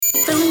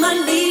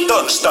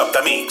Don't Stop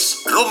the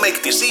Mix. Room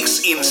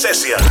 86 in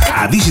Session.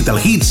 A Digital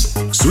Hits,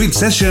 Sweet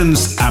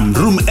Sessions amb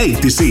Room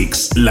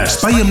 86.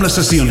 L'espai amb les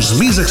sessions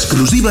més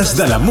exclusives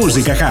de la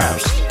música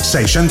house.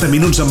 60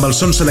 minuts amb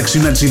els sons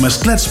seleccionats i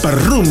mesclats per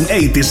Room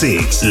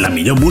 86. La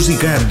millor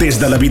música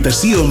des de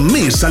l'habitació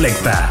més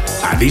selecta.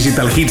 A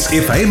Digital Hits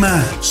FM,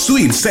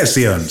 Sweet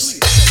Sessions.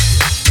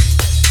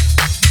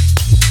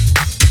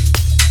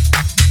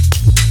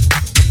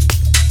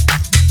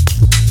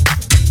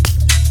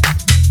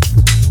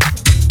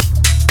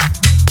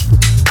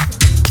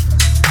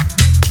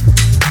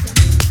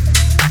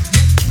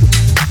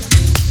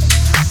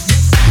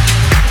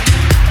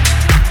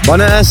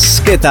 Bones,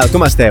 què tal?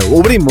 Com esteu?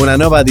 Obrim una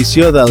nova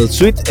edició del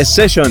Sweet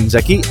Sessions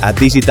aquí a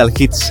Digital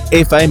Hits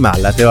FM,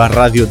 la teva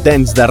ràdio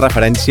dance de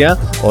referència,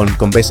 on,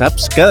 com bé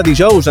saps, cada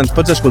dijous ens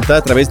pots escoltar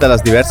a través de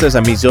les diverses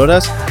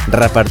emissores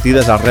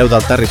repartides arreu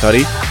del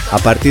territori a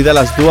partir de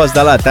les 2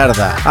 de la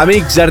tarda.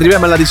 Amics,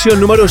 arribem a l'edició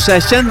número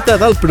 60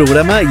 del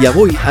programa i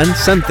avui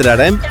ens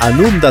centrarem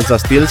en un dels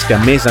estils que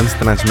més ens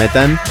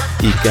transmeten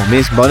i que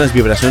més bones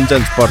vibracions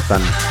ens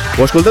porten.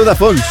 Ho escolteu de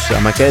fons,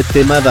 amb aquest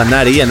tema de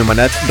Nari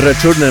anomenat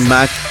Return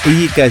Mac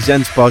i que ja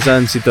ens posa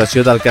en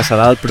situació del que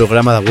serà el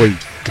programa d'avui.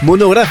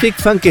 Monogràfic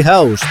Funky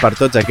House, per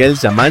tots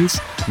aquells amants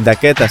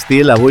d'aquest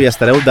estil, avui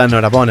estareu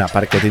d'enhorabona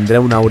perquè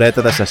tindreu una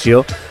horeta de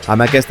sessió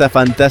amb aquesta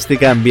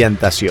fantàstica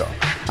ambientació.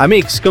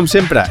 Amics, com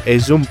sempre,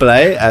 és un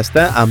plaer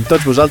estar amb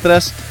tots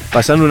vosaltres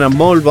passant una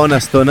molt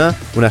bona estona,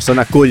 una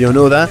estona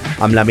collonuda,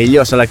 amb la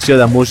millor selecció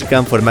de música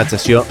en format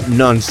sessió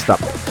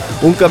non-stop.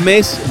 Un cop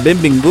més,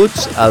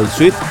 benvinguts al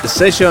Sweet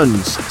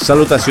Sessions.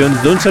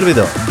 Salutacions d'un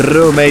servidor,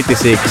 Room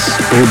 86.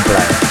 Un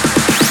plaer.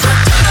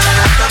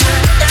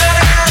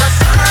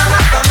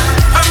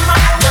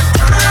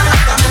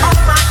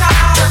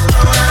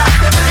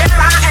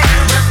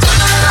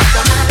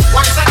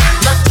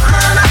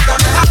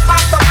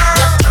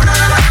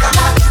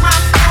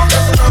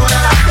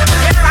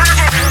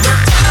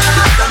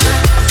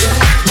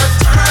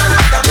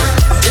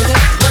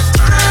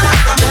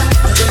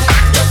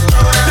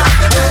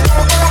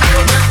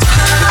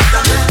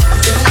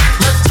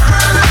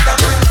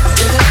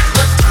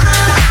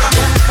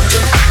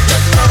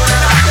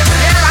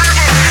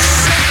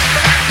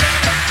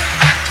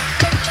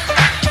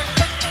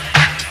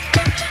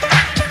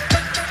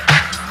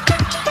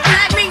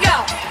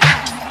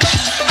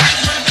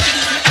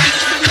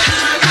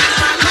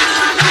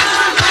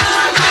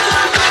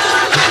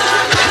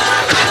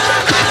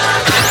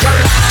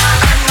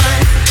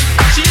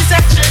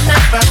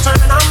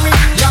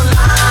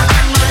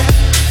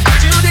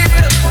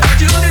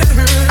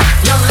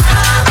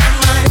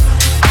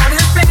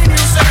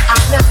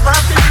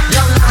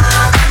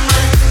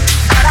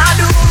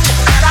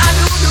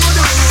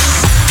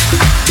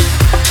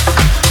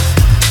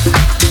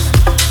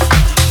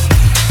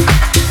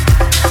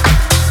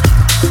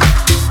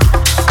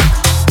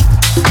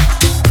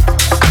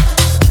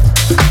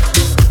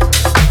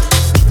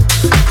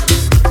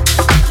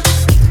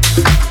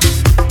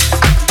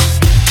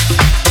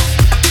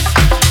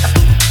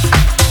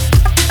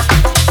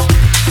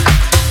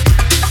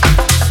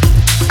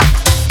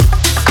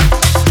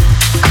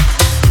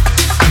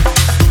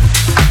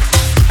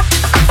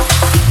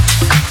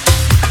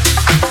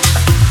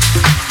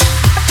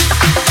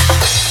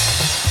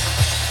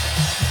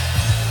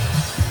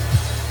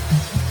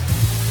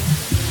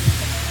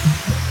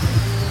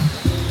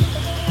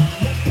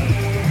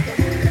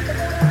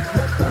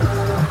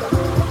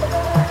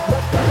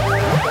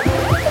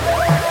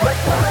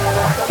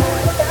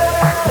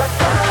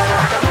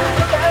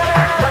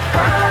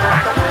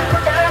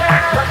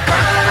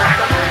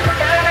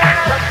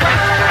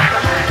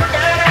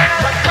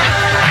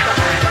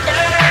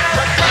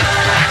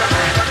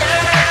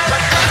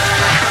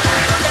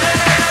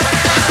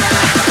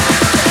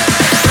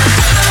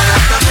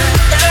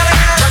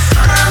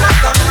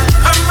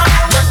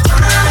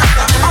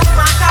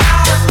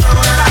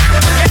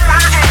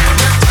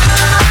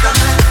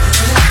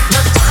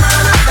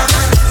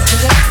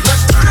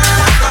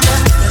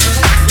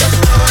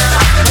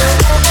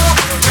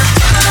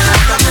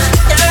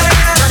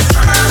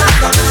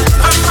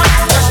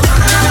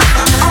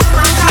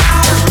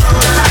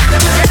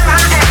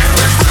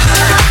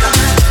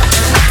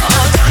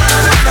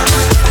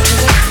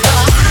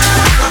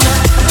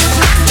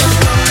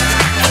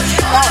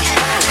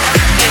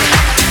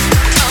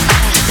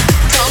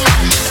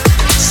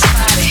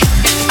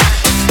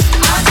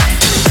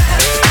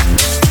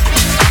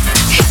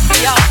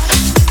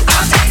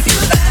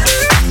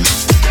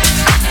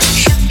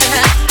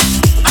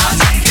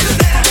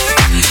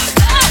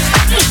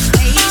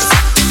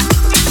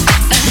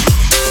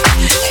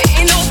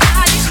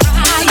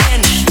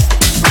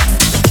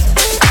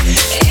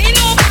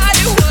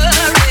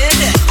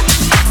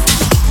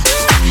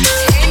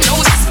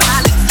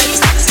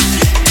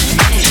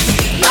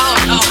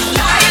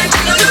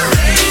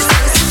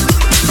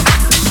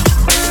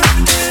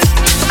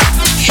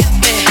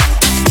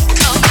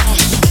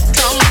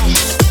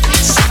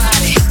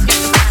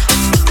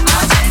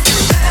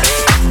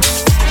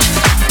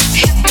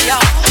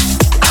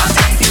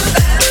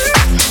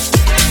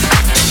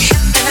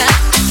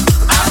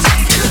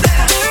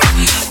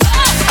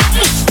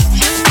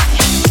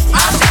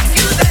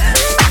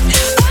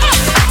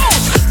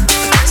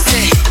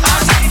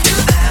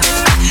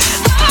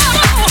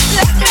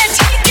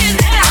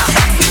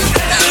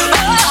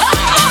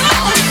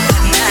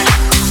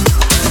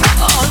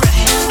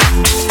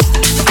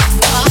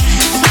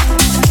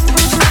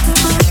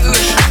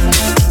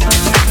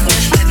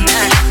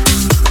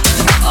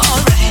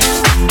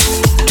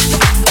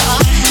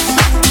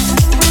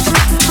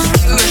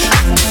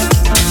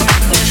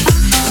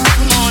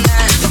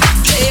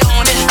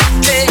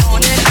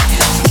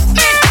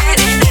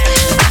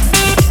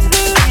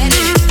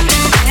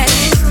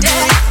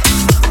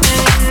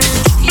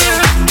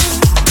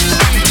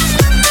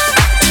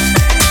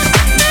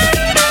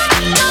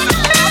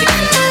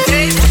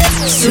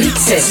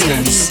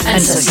 Sessions. En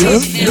sessió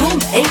Room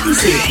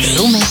 86.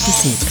 Room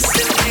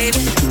 86.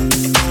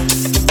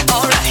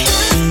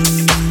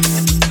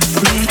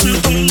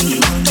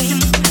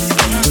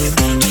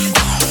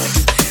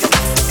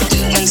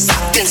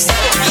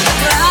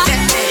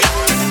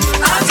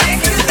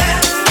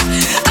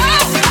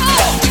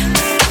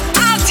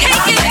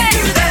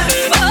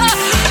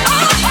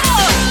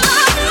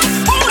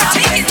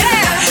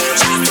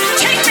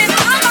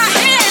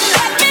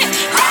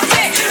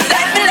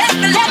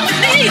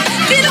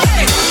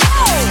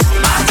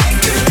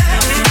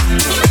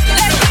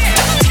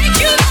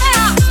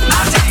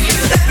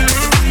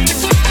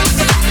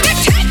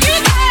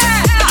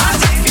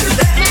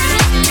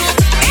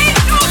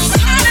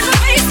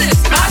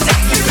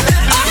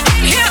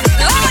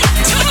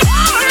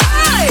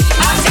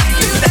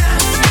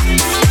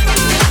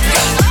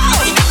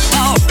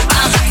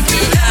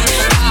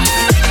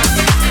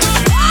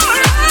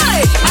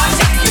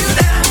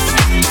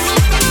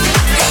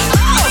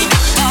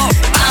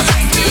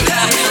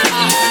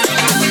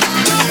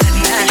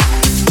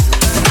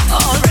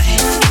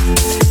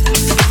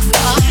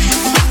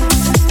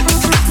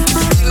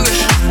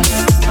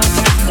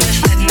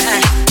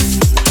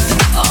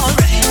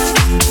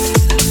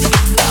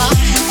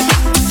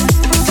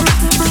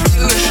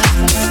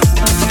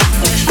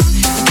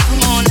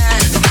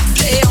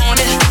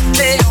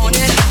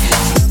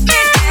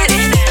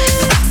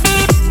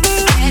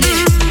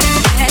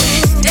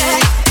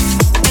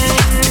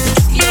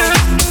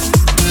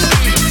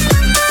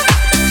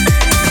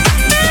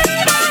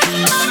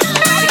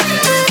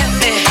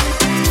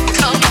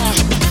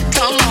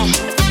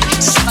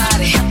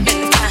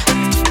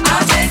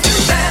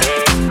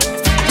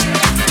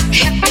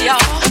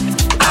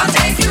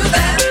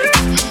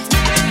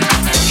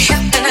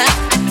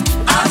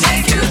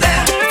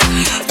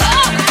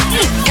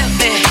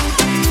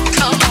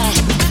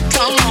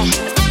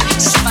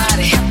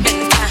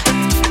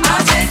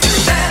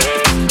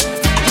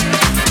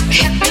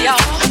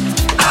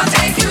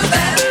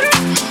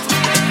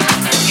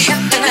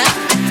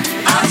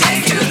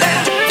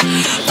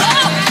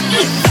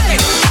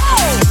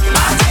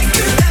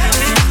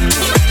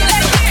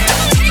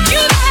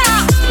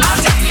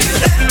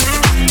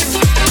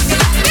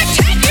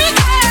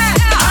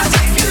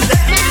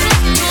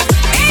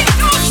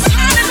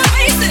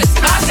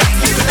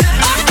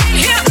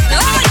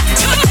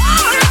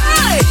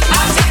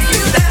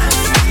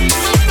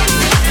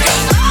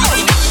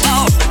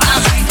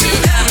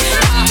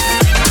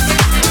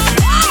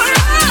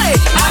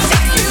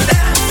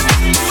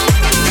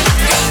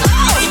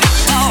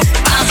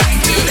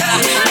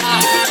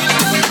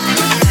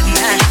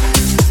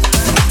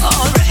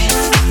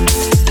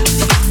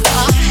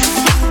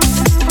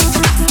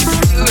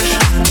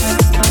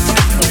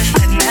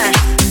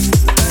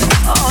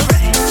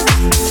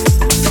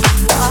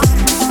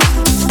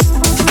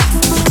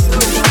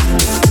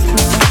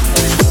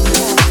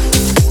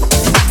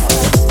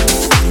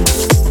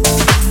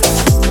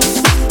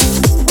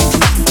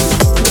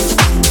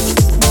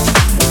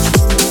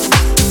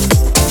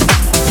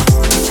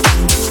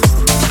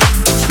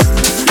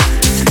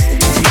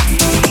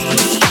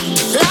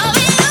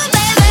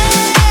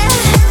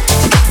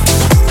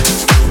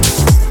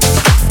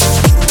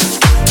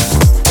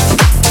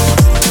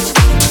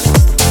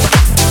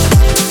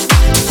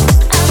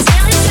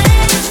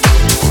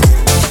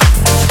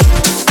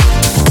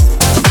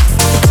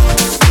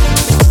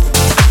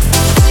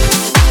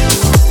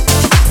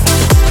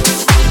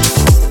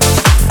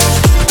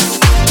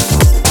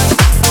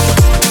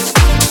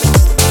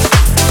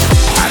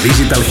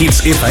 Digital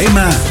Hits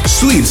FM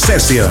Sweet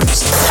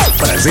Sessions.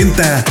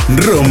 Presenta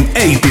Room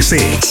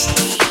 86.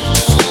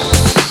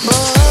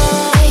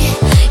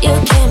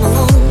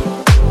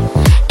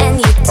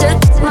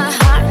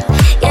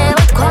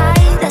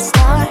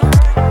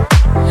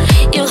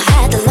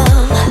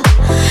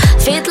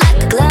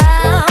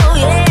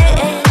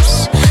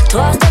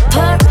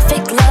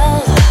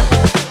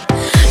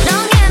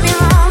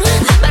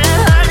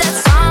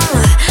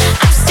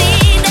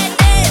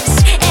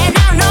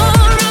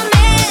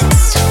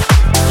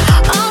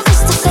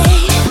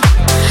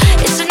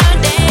 It's a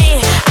new day.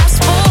 I've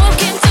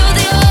spoken to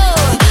the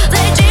old.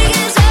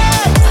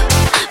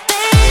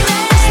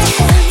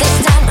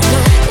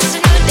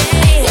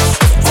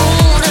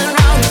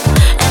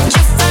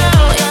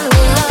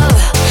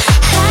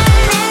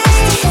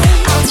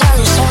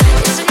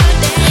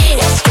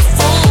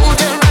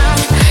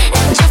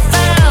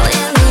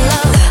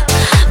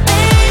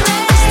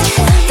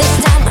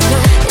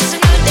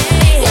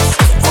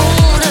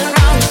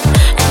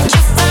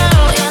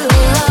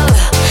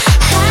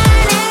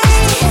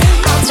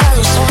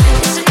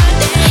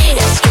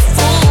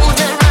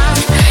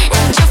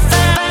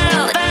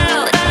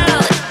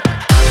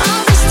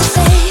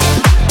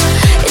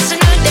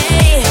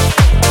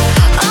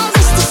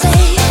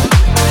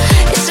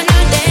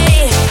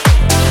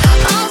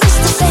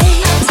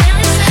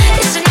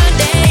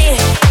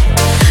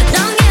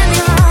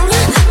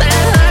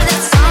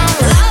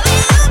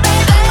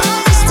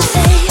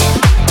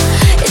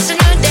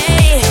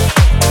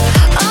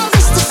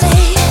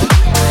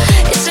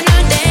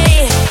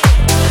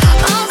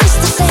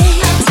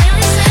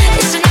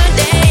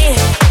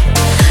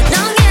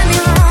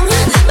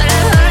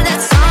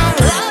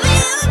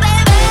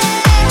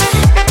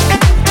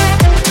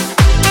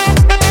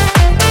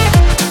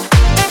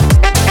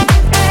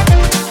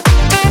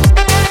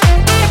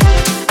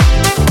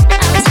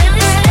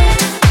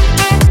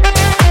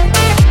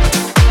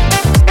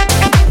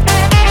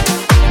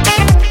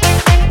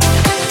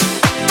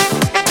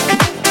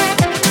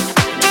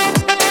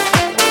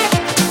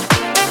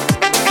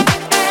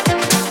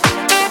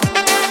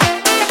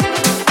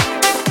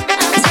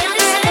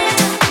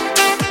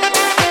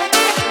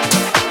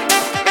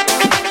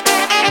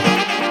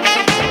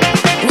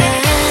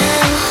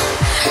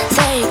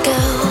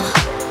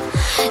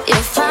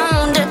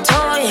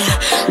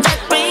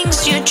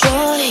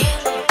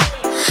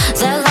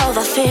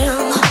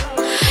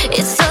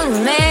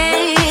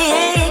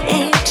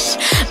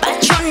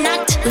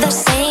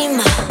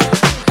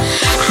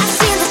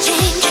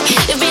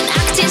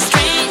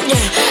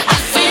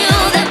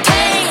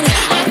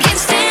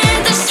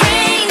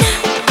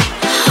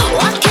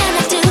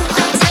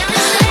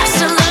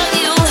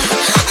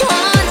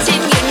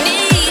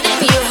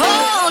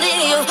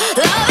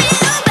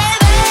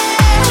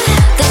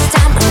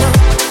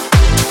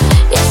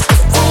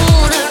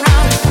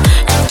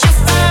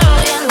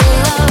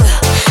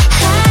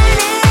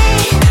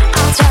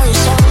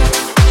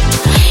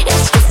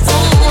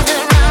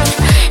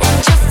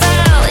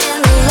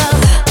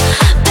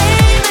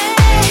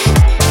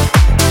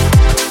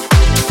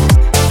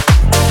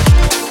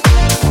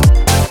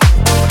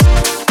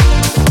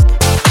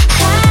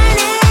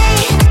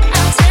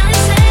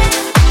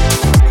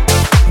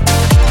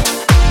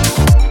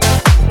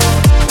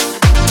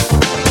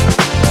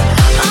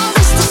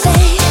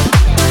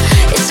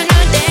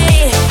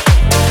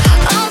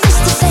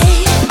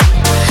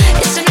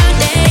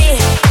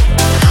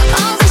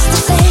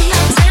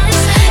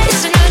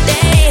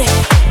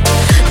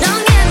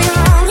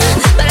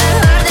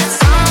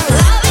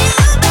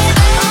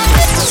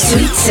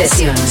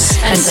 Sessions.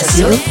 En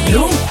sessió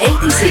Room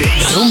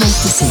 86. Room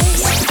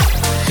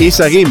 86. I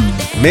seguim.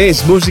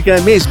 Més música,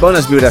 més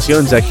bones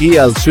vibracions aquí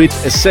al Sweet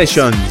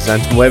Sessions.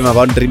 Ens movem a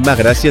bon ritme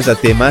gràcies a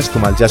temes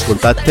com el ja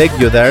escoltat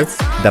Take You There,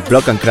 de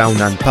Block and Crown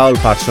and Paul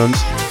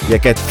Parsons, i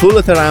aquest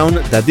Fool It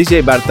Around de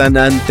DJ Barton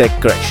and Tech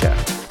Crusher.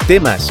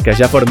 Temes que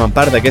ja formen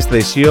part d'aquesta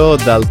edició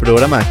del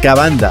programa, que a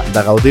banda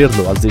de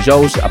gaudir-lo els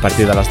dijous a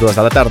partir de les 2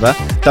 de la tarda,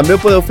 també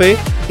ho podeu fer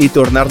i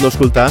tornar-lo a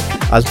escoltar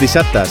els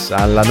dissabtes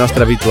en la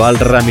nostra habitual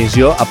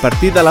remissió a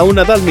partir de la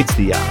 1 del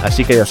migdia.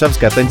 Així que ja saps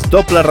que tens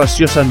doble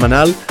ració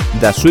setmanal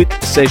de Sweet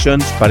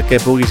Sessions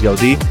perquè puguis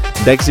gaudir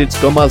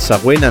d'èxits com el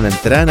següent en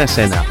entrar en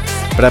escena.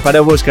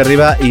 Prepareu-vos que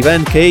arriba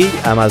Ivan Kay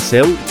amb el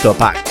seu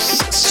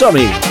Topax.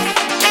 Som-hi!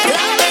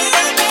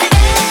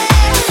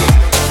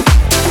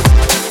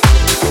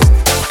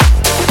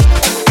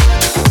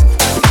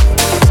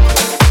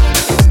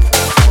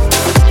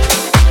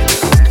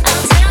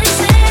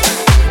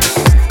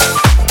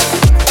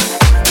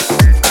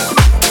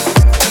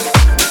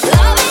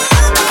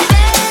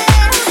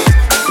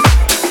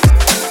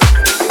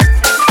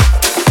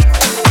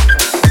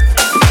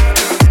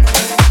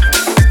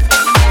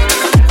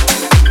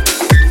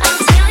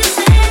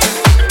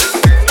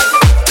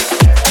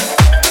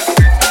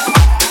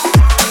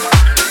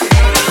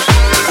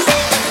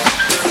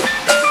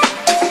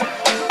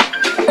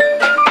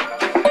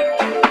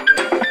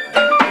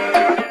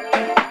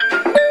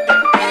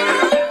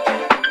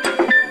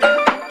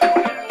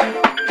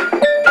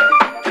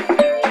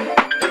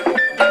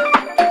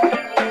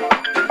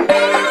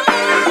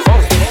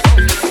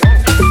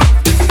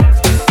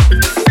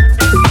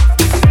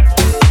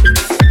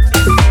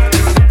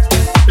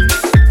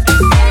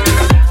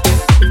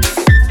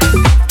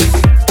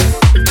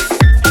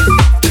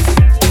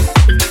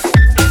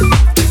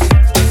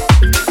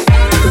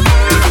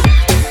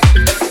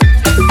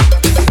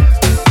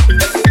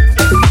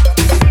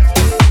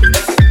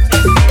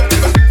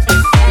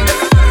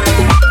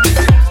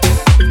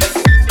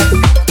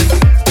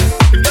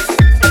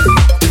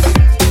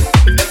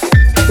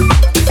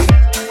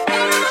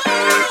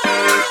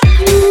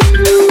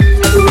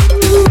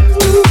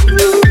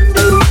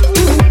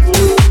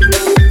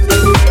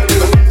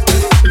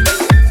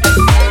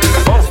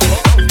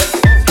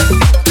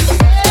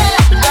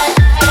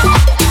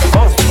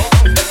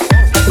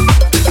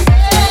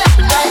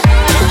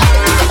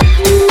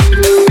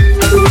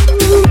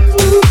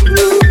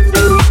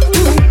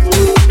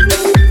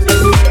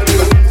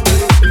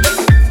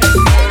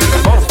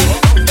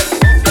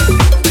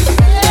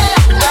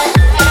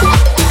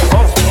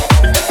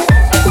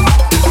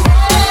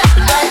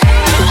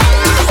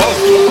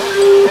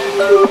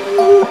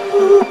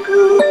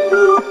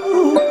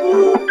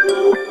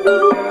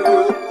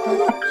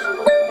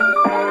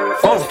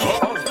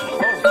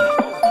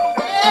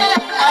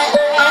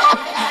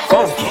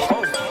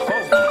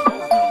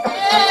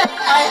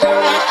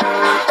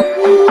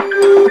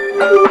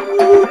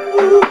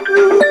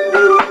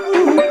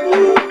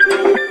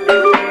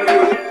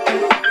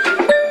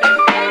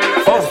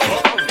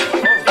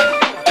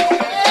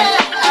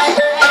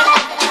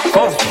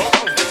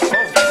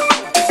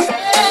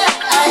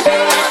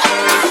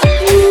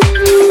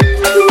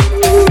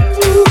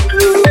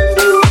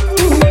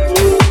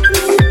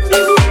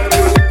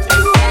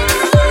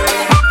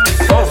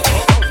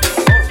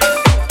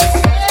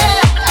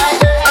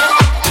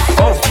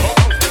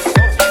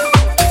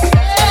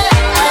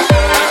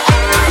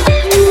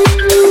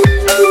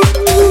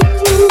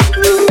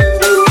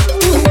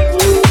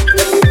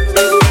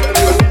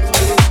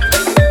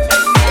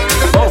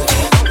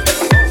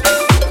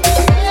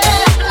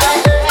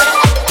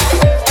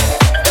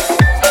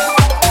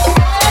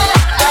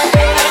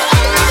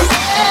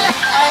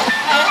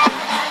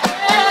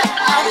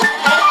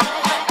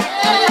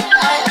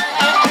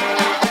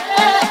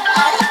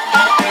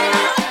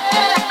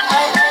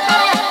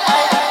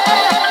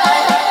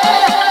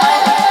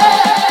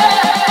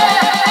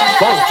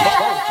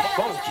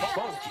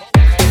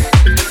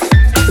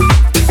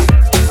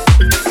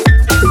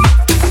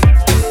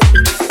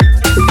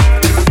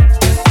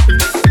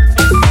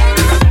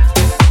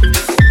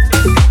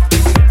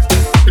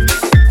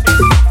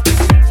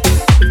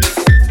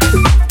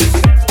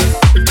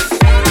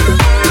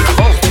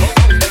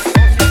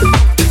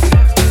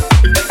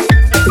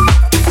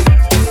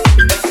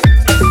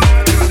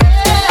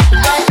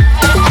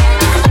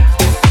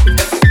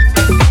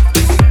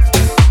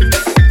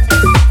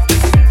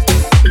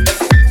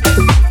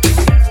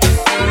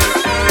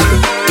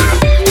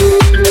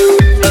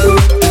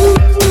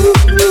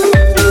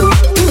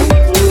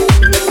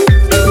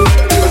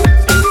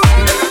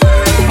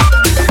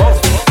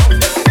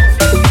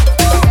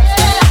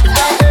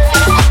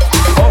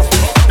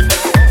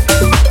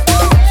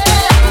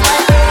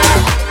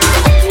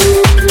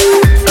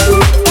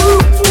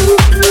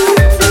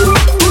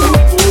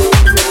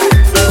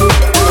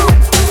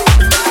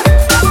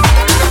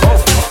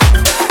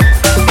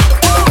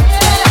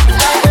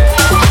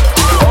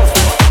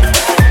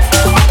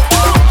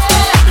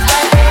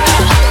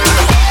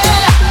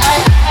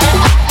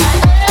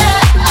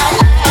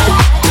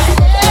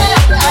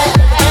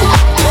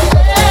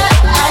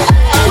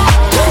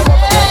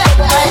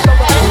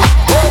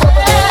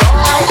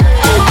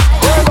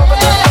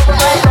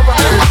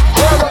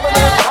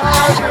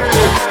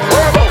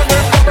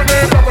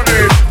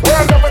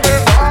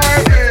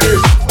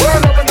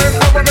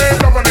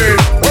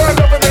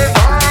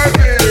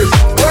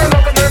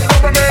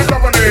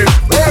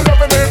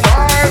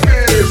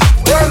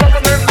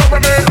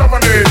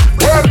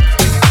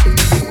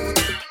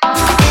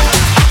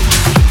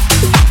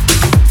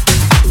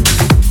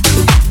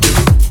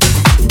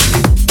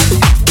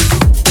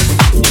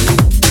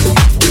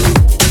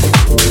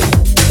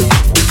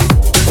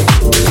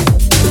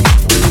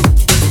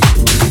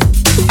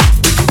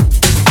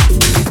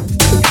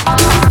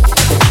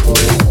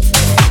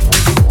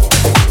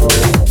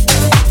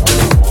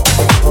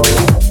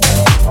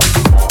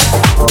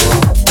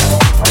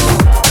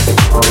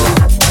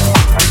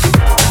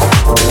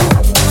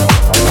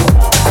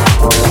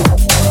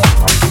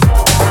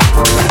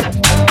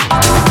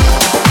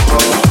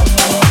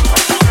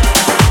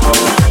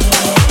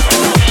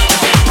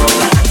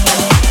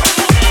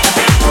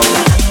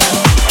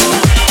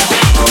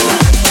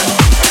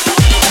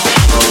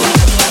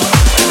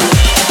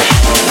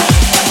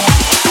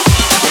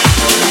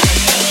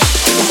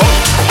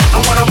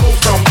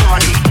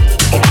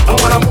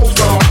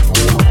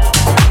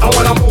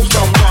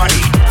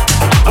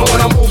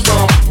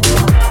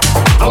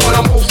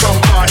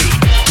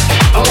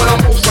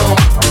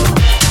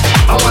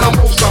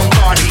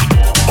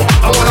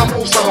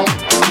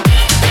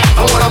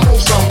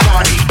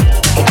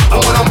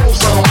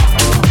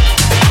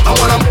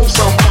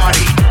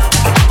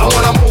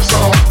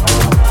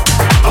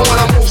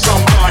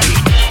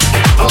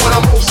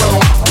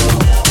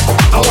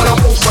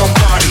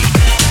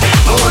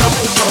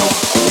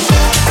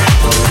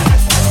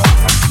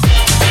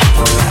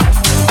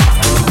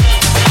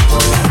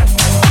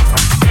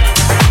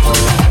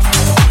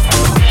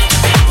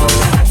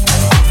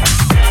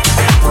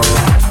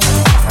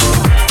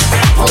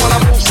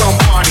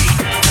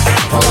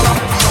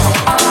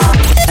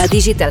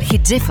 Digital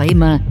Hits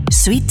FM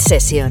Sweet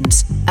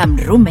Sessions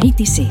amb Room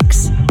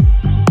 86.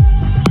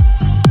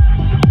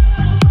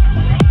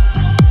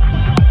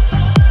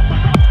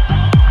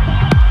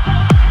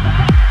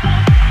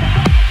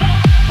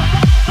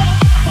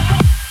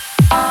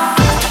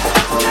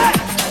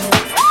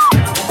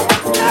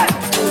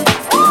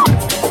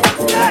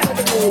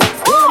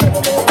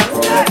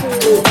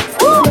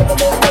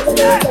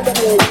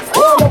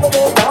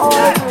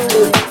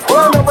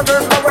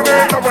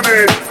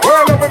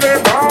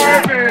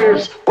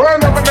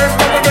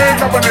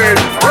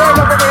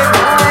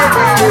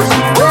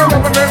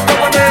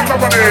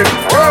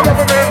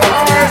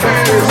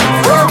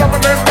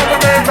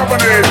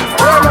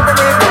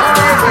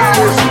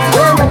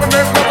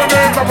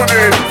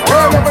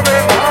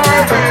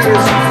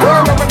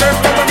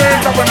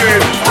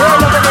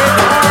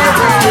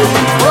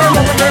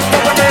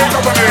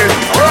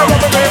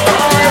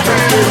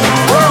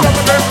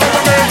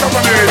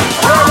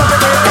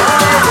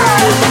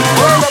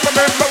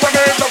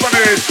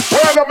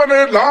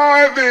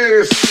 Like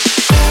this.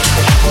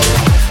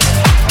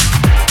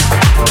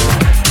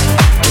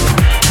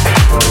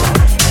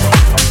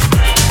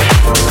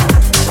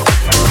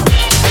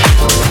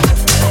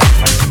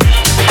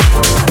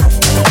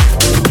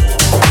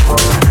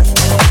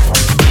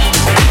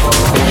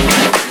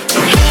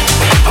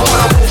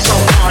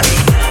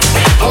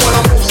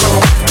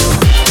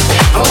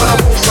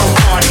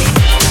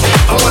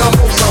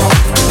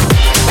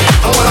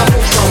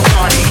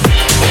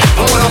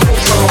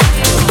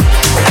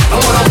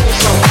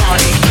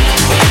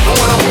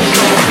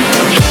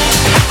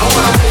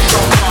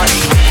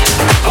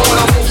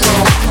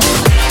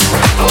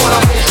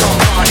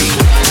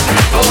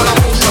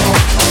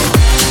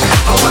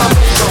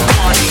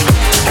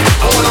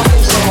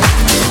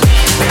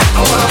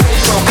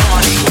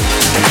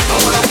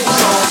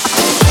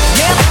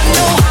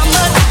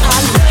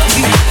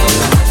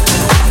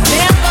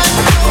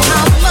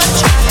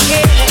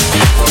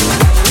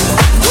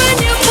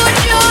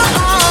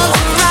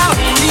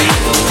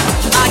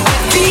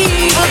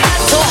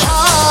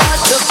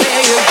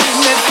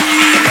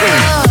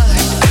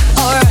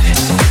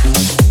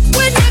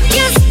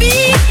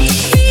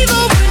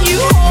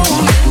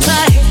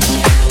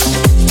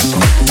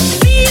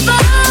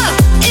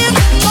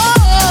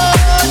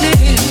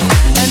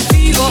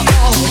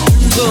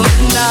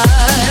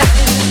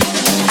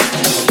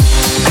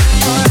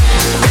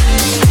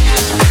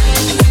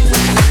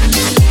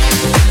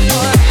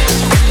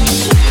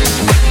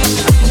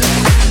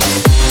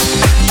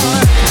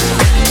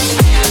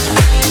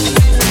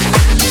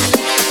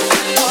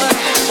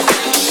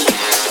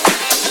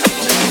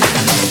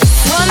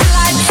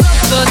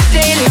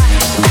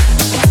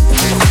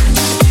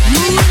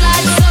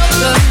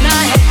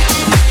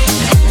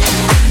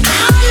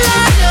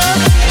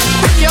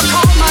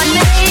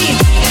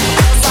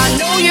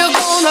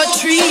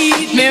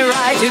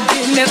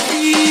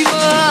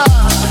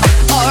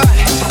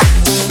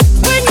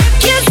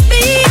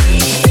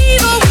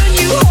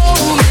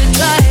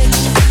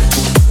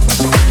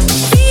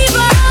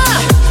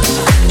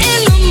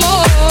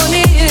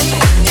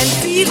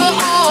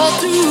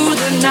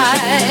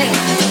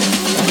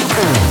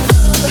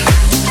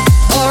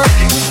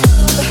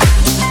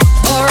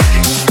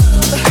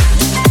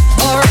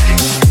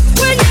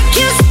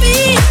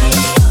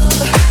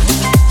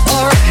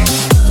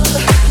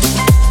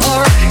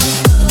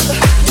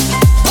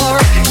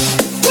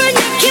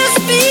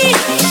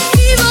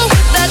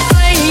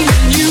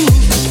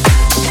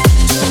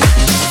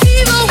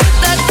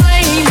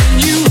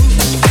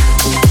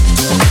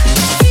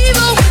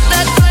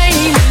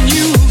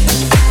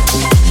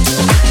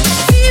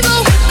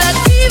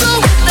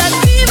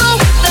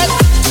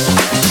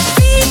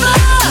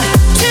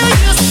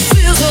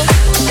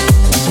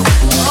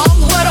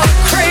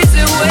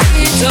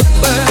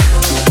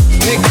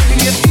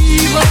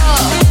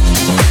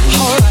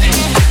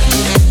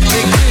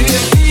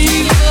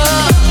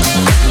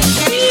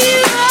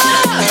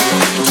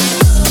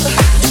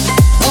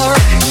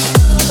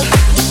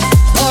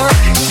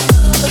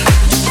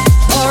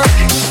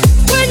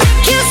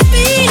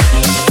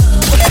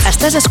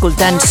 Estàs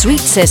escoltant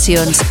Sweet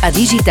Sessions a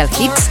Digital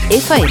Hits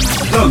FM.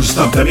 Don't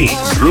stop the mix.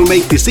 Room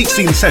 86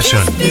 in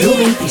session. Room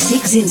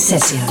 86 in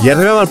session. I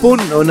arribem al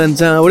punt on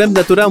ens haurem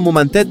d'aturar un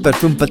momentet per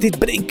fer un petit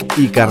break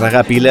i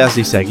carregar piles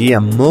i seguir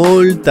amb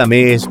molta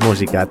més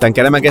música.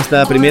 Tancarem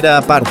aquesta primera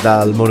part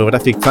del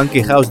monogràfic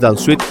Funky House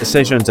del Sweet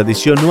Sessions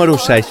edició número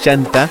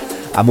 60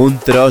 amb un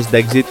tros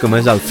d'èxit com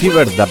és el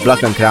Fever de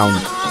Black and Crown,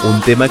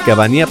 un tema que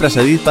venia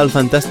precedit pel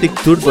fantàstic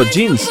Turbo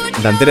Jeans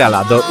d'Andrea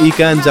Lado i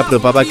que ens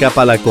apropava cap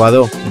a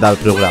l'equador del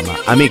programa.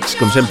 Amics,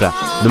 com sempre,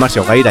 no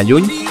marxeu gaire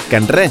lluny,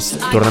 que en res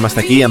tornem a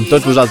estar aquí amb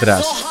tots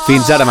vosaltres.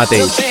 Fins ara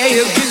mateix.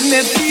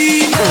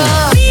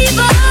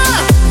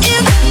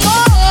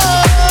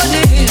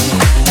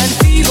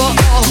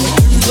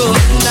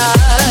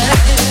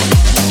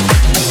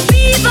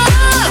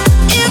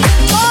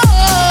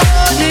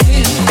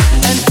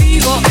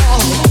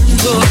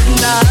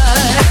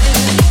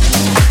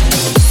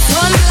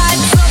 Sun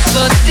lights up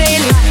the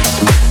daylight,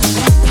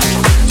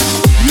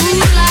 moon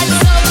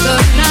lights up the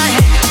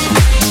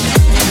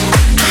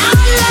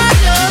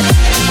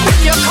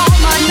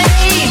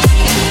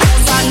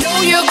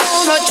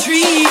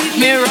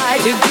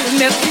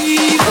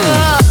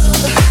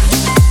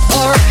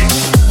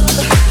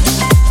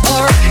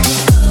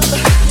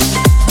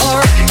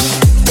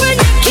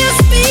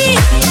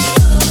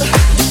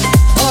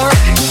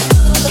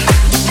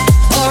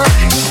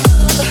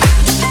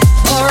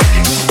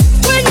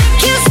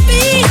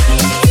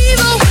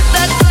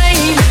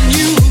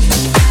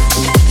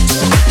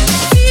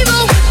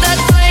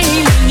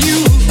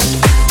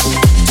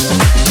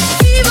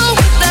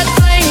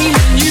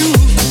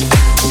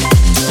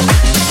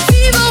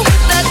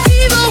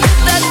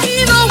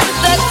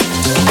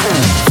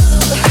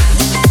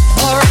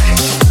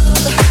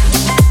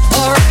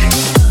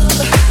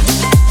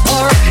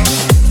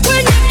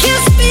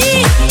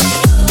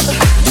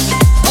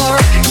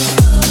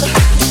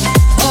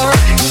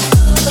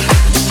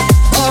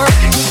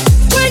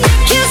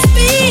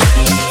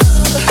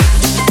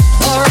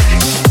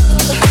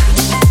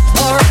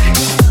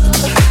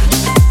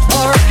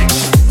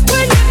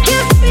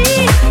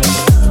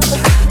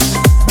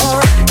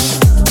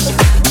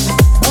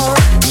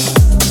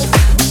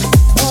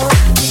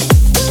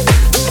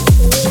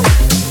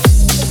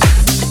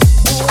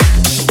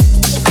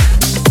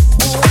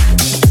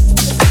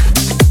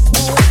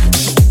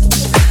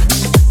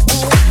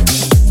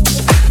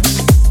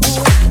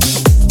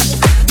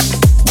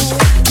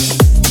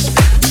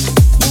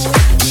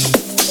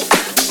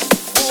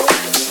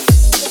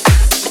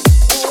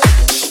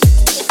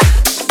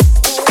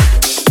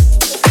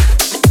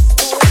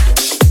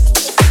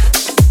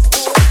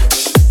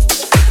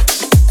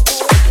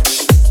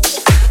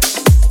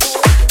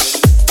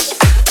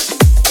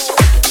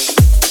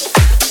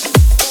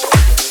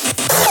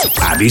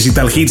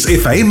Digital Hits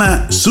FM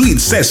Sweet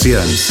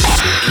Sessions.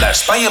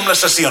 L'espai amb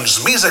les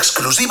sessions més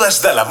exclusives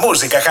de la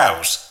música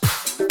house.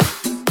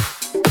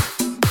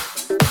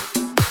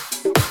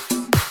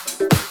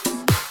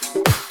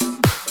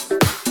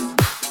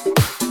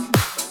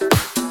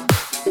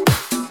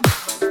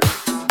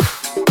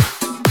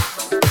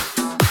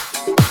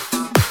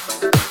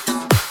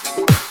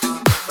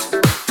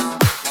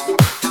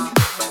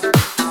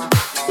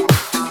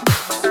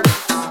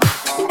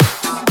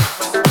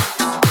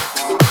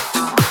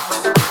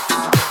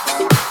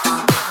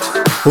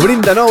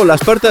 Obrim de nou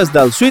les portes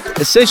del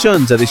Sweet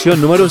Sessions, edició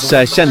número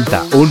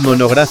 60, un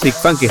monogràfic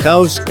Funky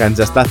House que ens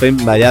està fent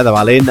ballar de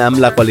valent amb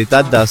la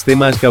qualitat dels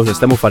temes que us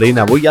estem oferint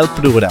avui al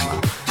programa.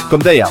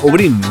 Com deia,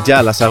 obrim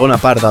ja la segona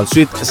part del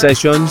Sweet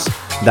Sessions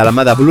de la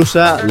mà de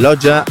Blusa,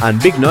 Lodja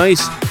and Big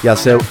Noise i el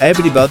seu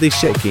Everybody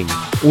Shaking,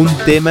 un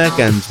tema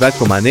que ens va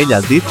com anell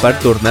al dit per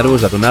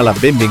tornar-vos a donar la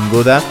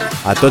benvinguda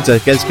a tots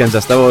aquells que ens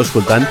estàveu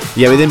escoltant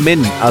i,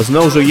 evidentment, als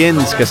nous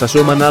oients que se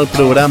sumen al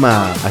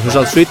programa. Això és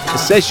el Sweet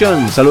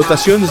Sessions.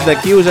 Salutacions de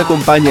qui us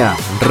acompanya,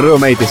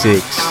 Room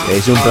 86.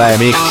 És un plaer,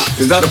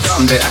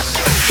 amics.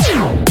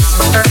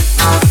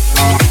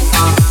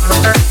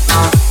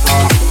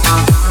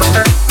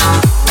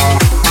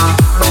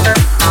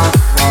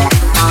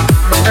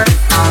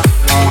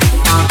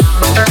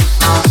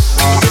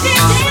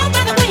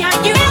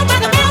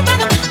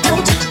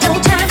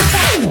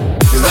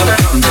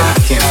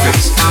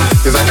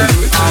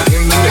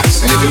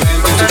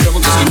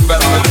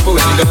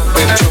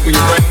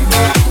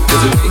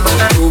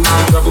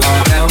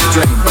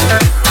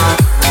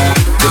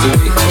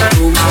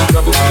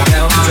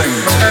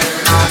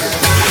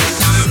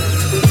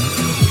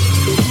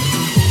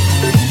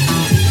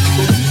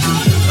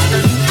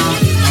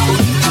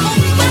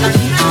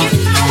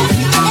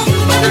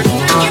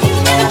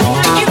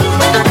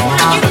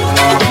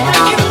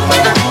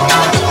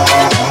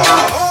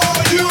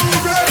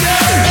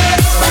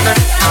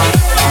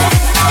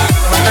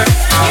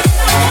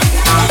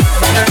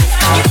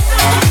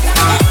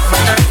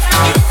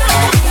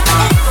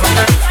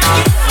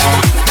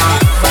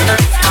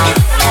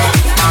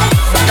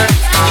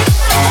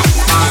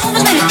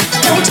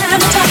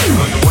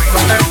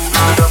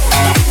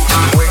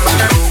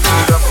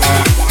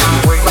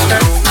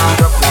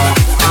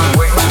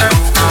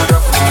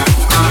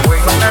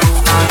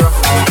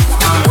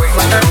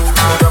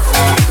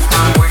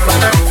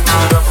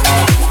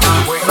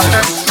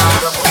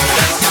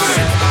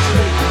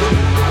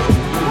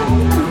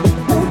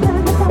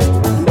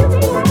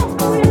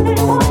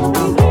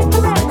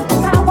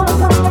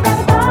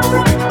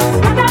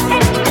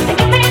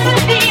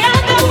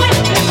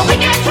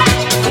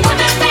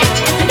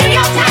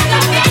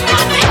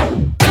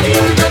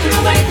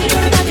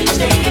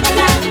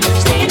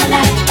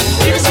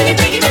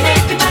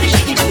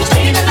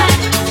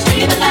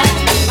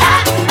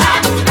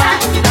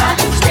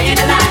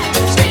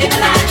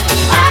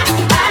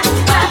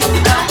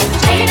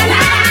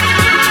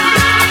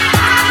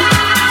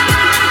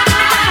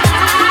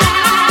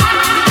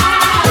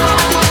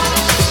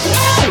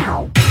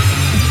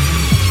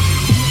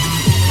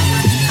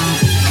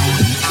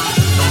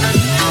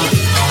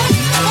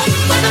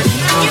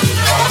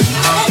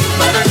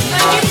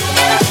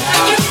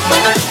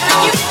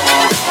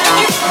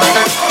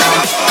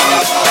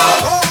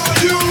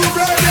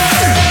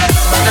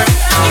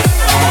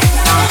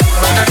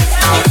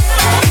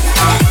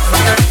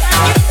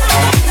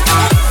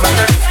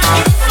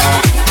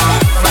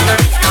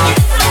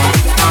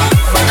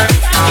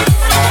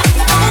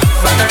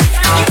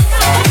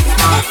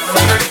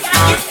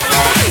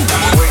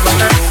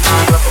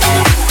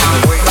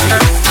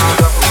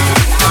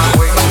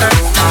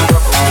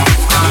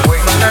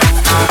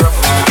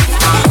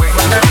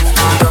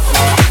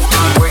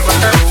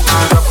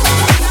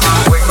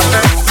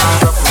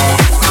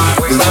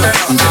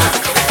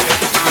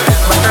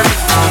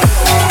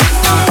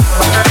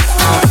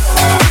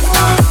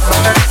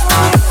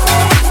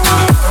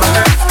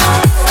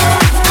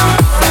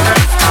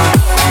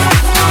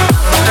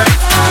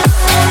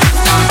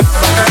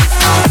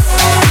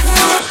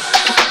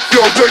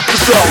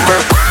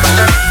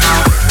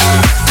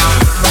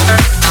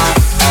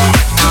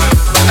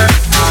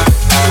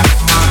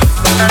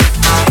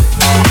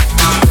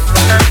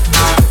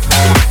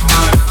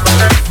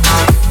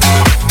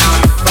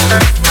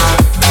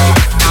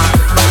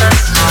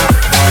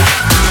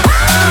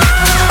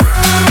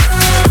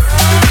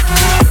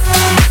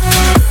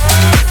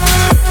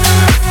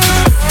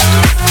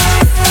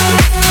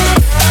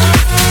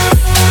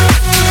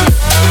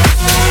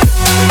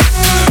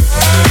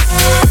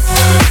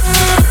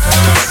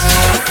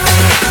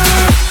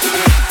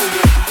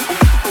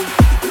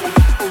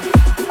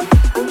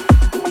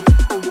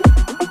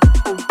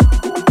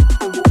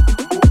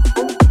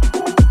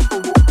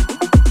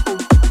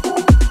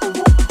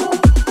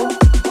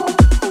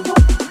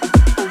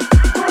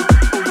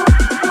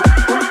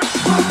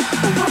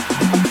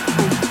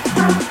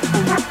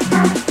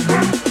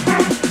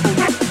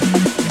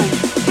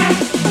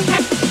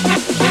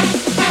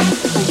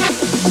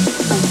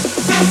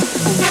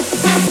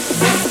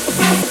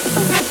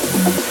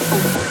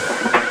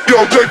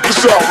 Yo, check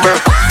this out,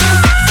 man.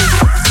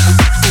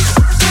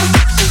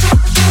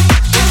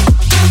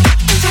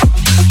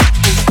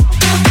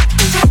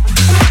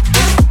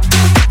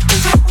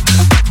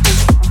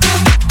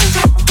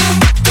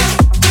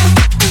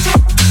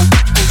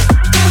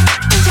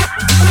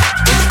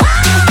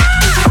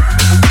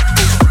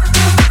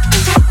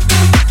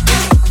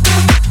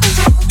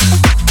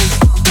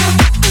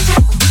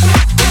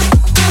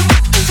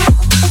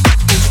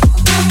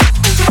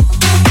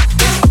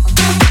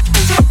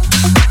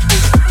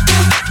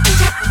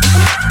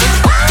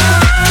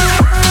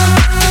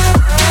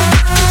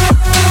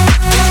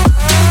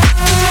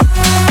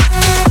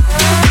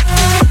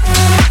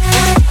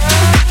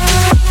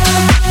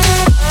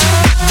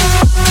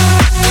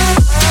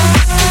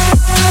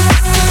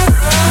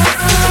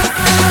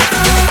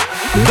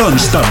 Don't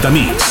Stop the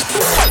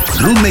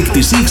Mix. Room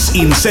 86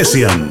 in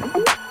session.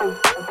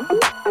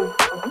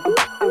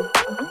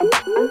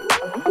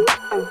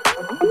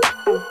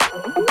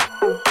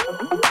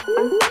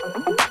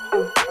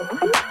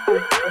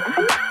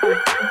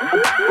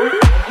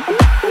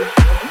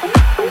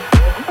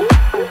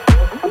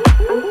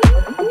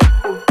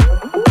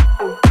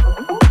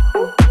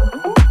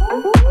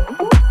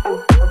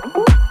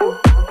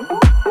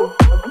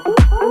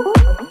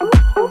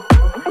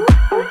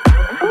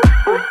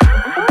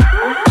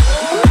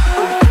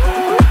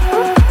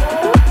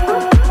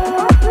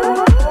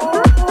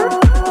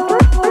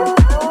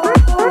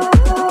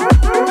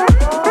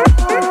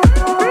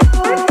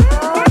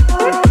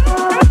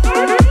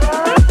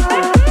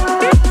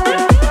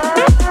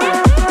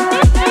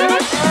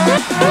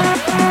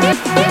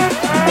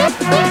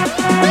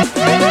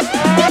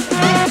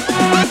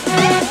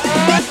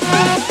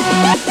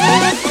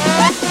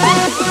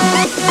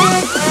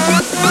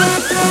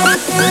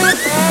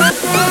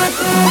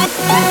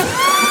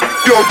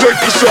 Yo, check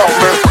this out,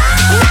 man.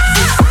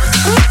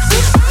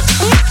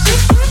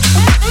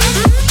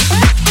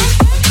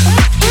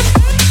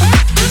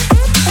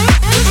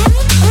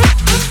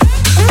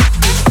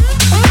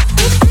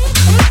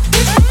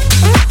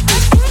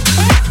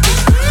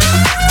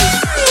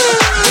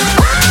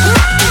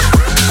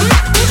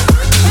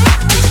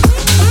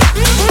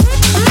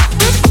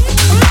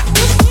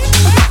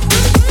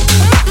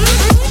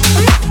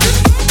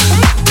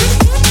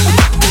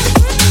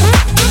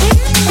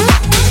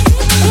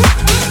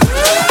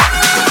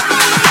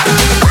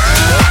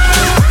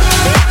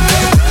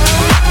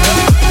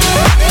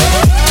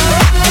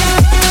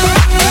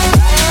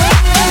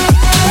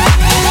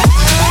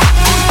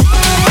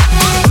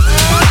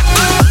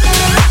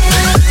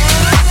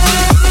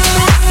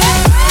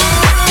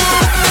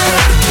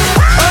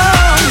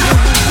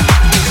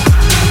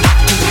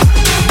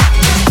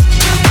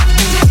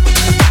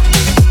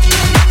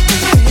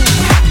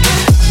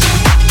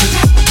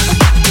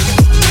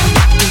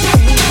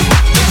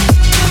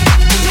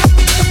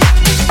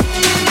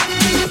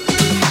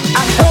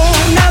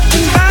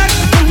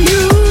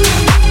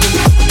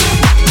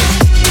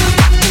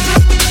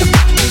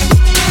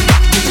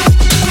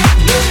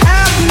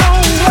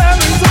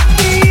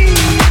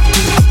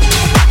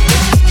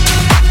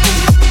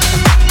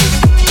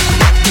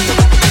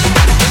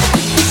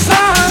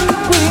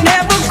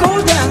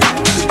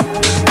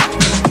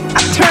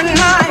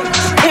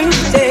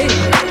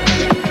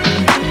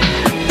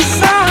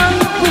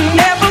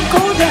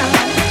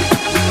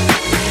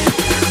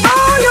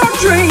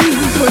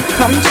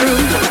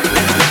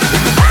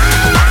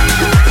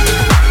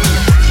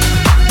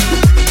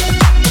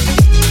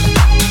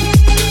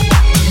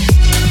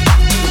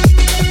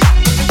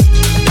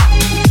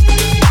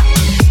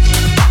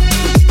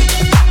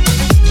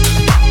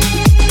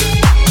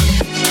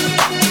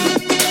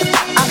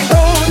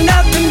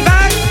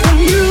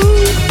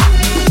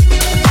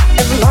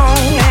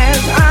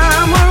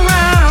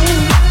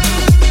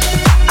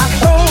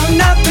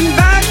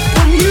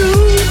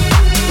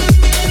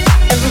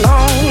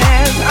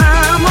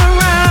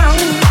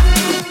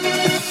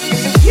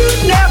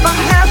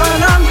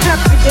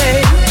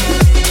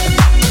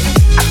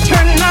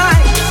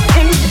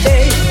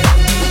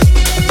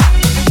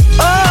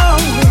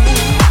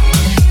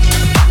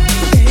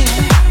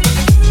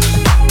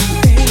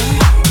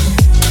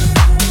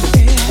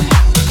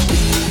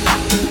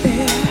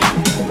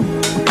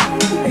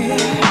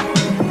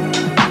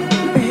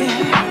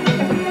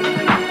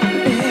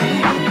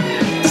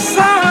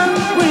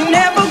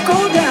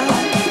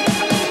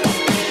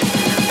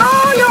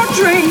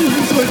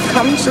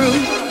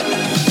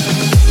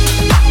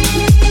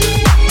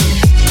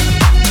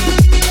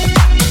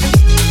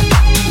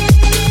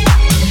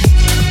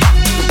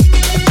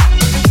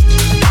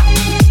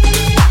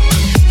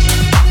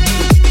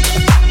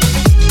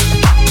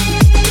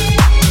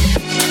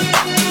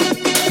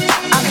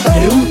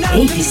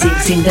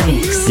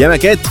 I amb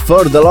aquest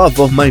For the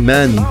Love of My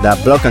Man de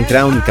Block and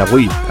Crown, que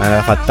avui han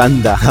agafat tant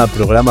de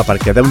programa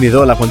perquè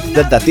Déu-n'hi-do la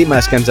quantitat de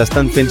temes que ens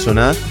estan fent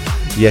sonar,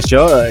 i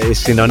això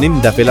és sinònim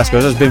de fer les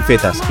coses ben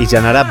fetes i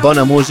generar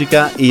bona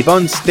música i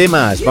bons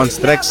temes, bons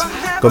tracks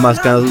com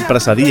els que el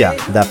precedia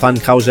de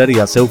Funkhauser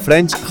i el seu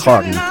French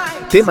Horn.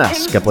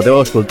 temes que podeu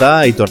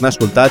escoltar i tornar a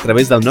escoltar a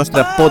través del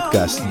nostre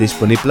podcast,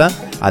 disponible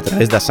a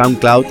través de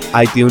SoundCloud,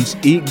 iTunes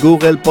i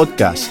Google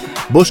Podcast.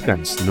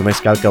 Busca'ns, només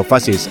cal que ho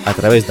facis a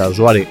través de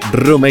l'usuari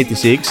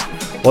Room86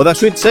 o de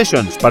Sweet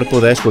Sessions per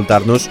poder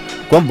escoltar-nos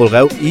quan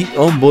vulgueu i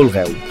on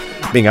vulgueu.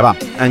 Vinga, va,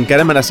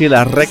 encarem ara sí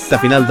la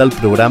recta final del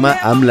programa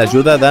amb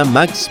l'ajuda de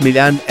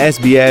Maximilian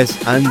SBS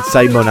and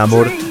Simon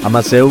Amor amb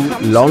el seu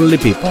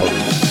Lonely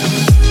People.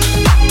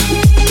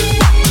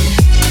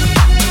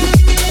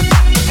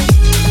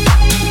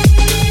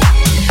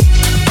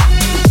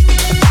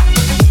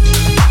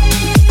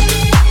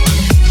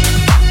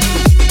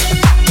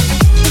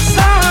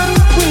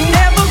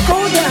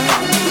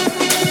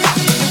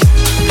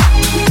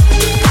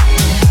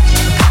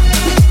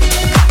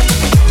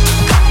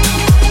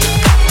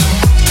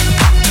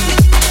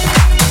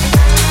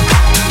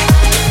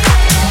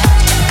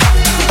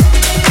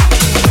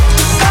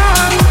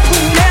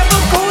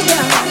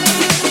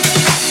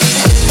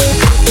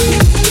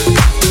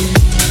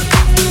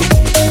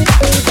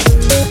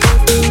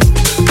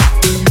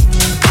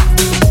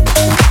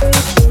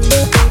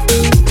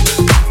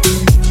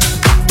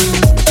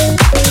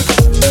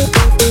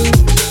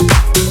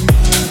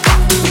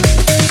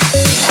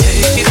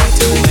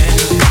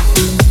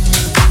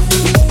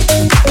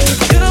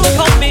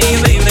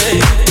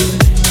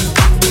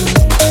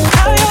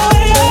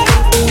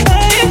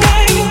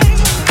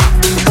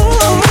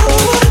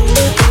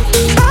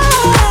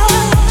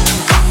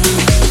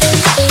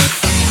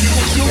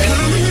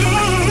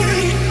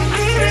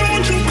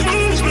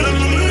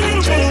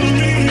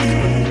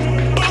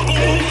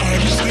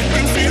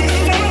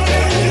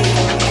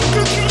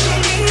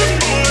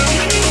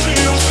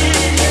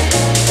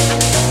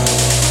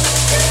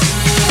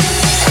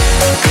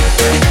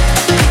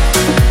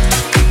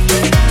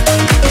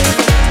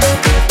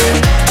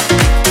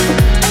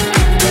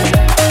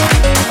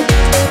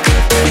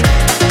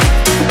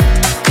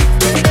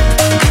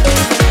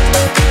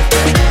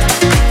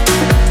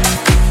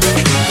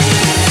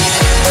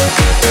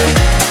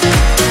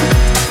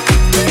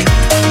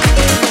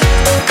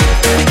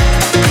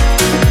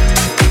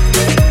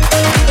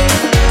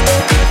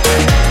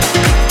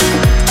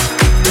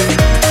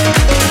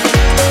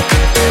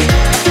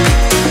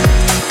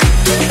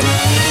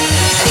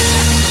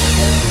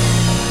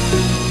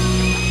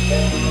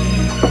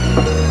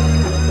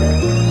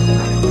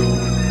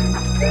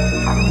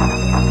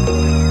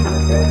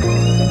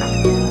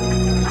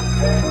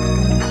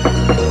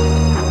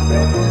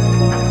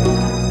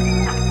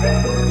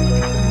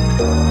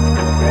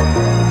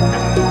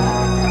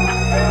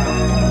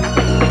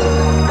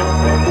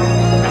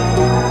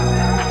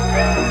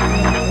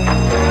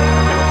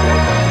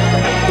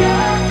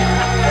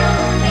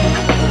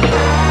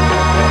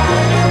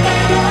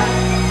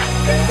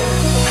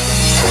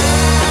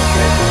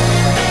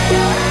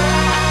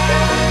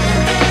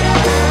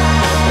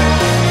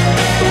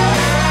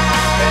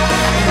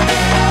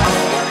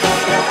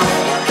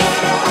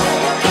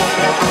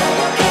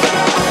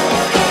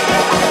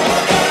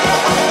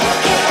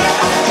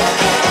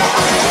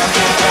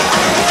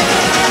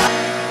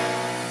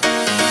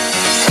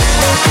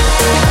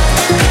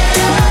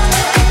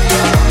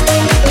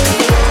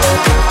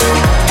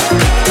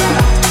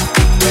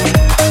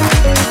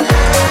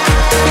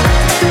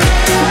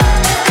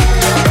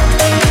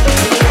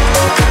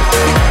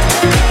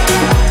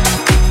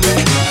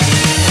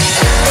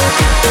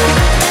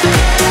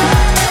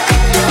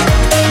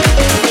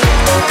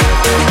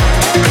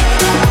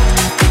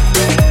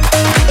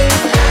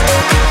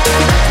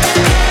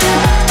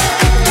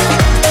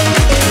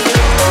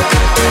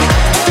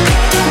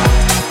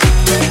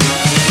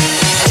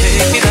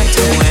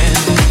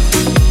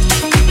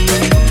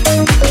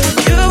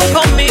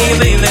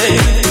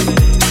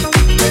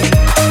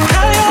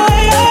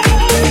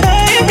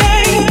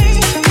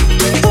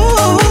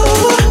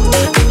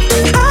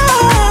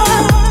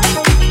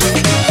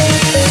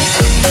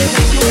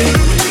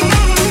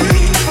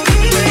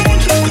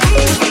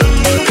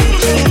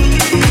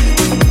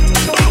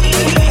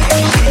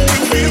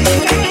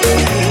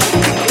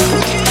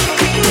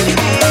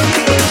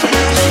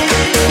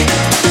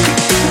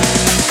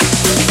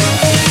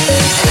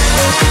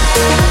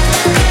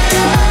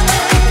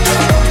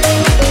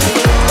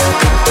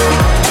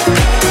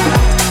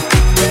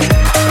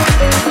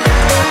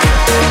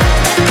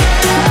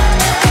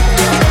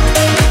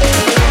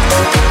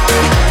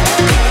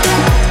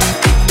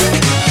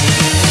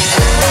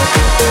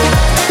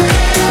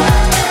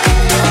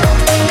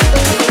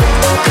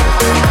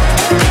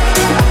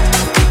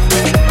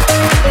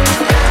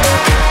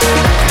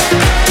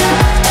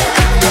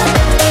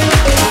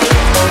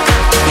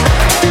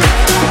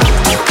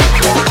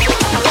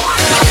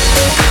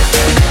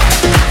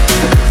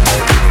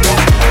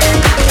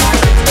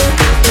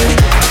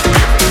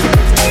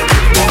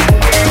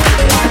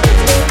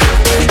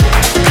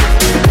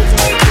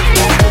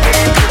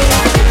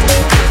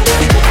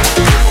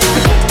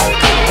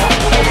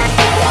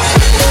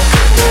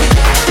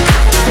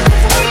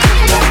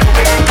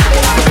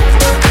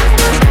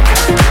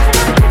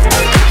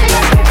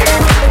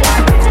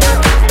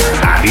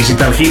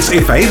 Hits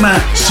FM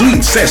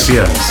Sweet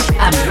Sessions.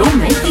 Amb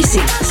Room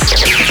 86.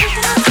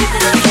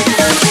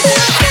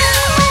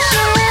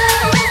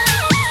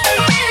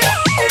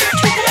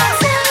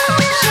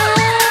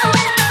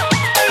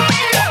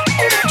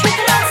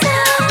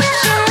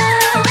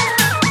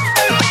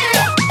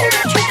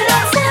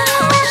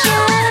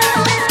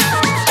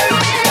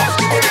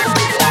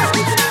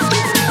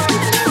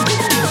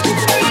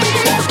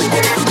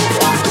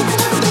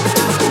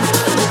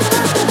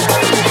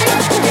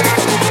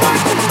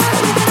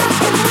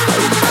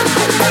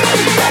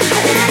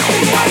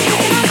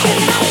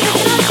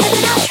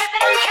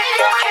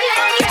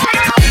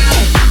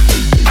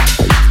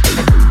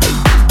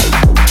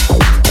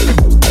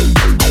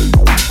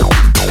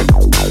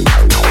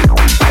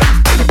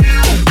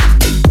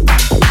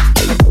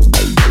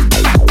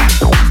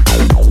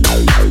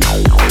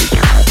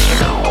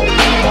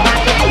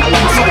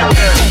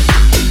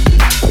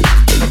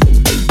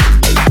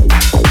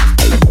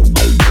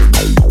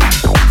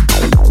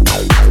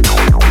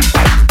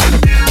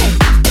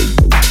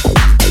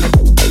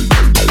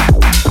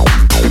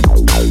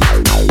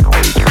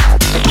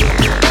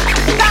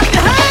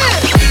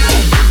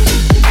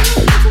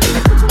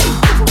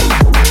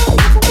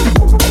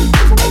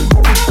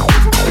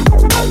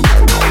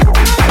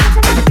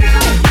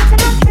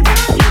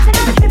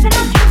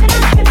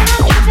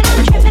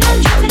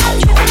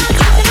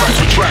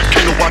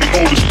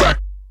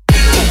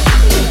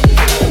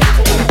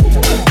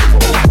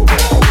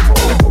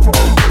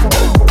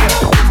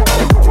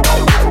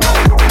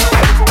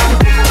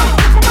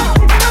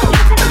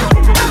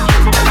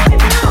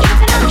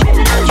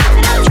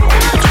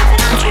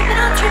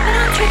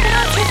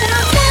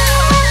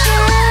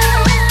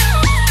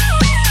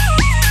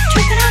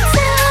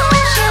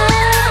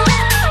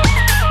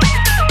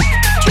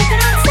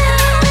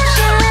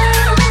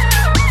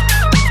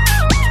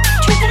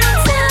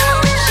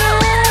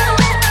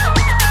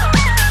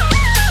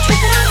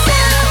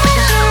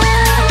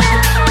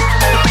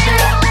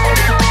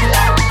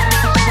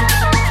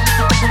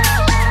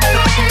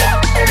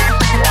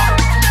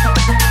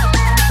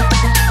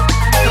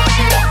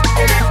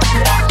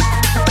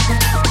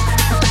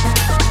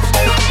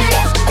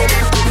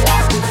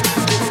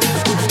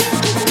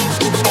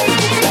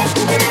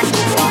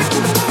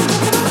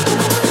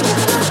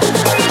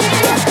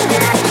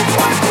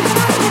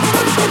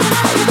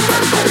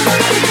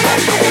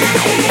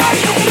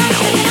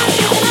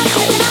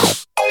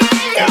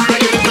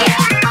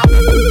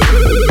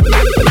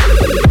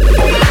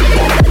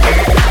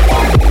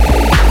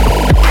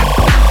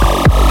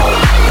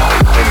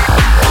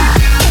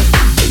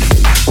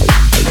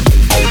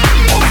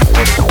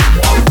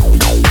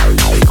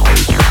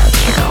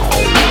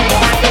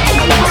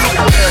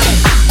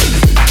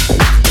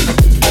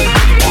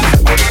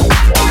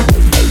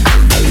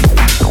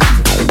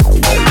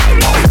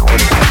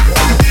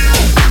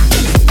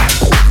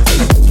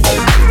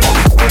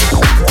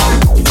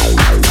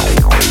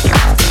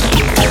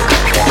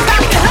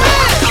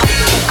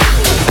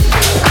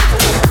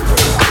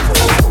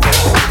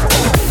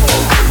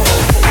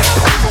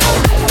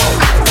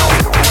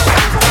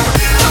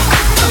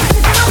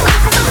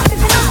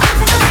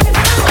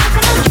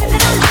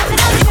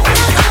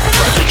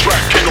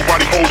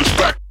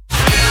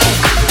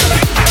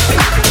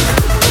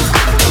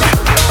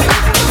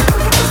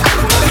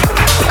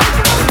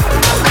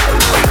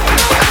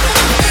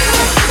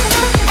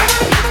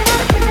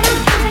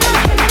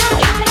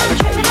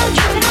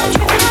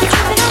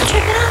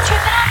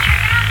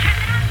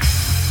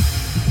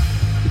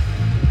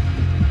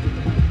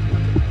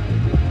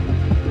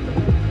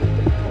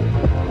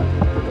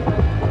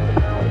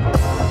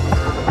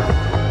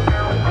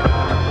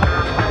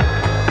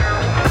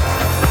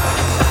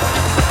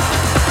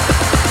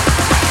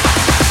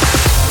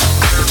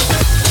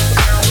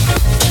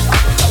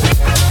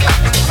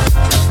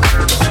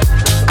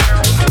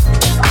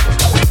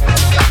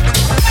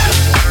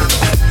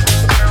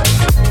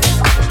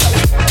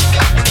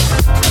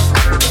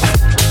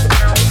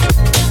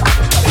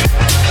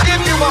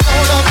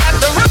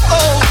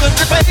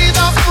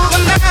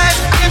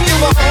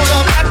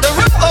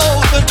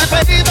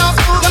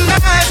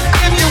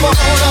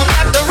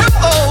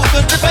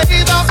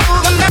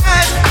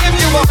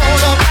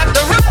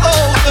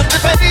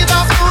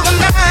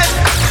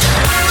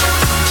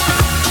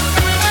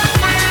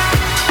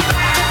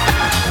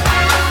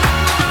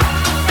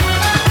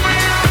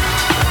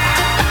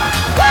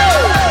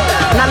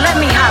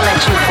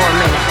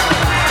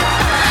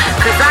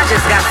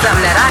 just got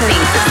something that I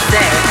need to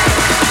say.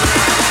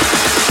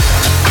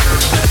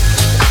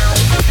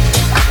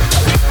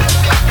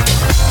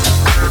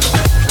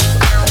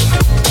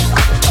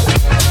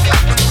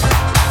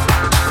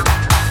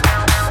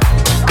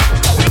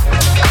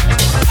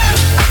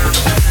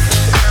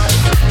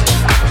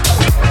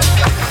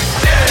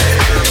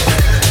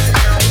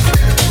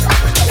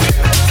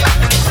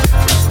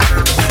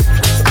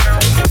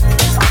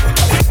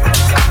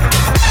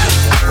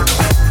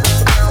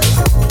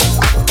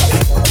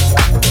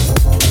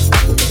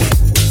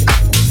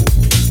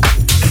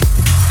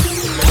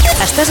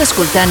 Estàs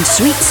escoltant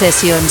Sweet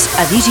Sessions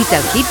a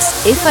Digital Hits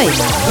FM.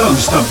 Don't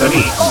stop the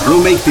mix.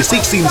 Room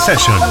 86 in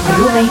session.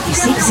 Room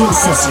 86 in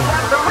session.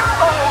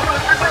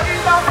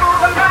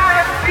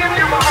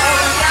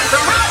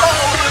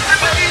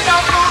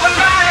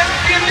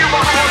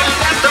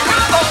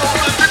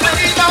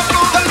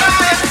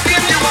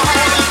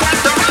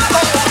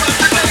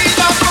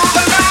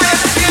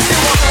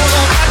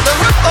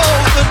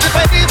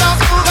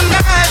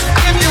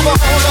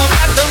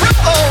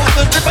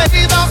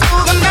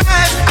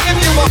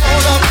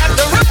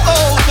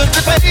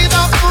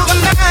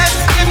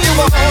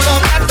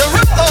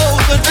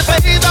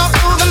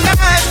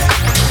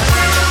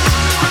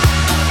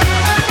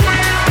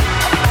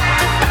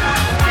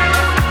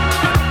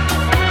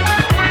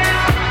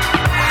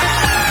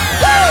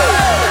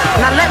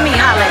 Now let me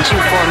holler at you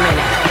for a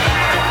minute,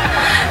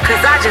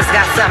 'cause I just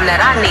got something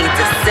that I need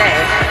to say.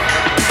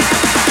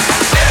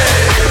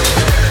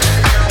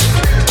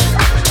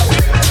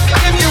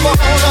 Give you a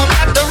hold up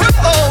at the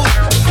ripple.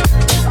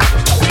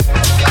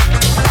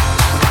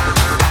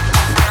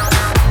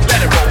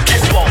 Let it roll,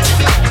 get swole.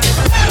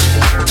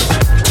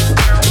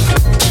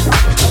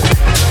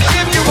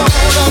 Give you a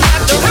hold up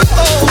at the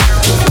ripple.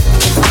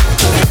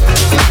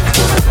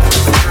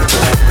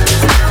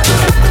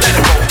 Let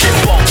it roll, get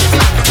swole.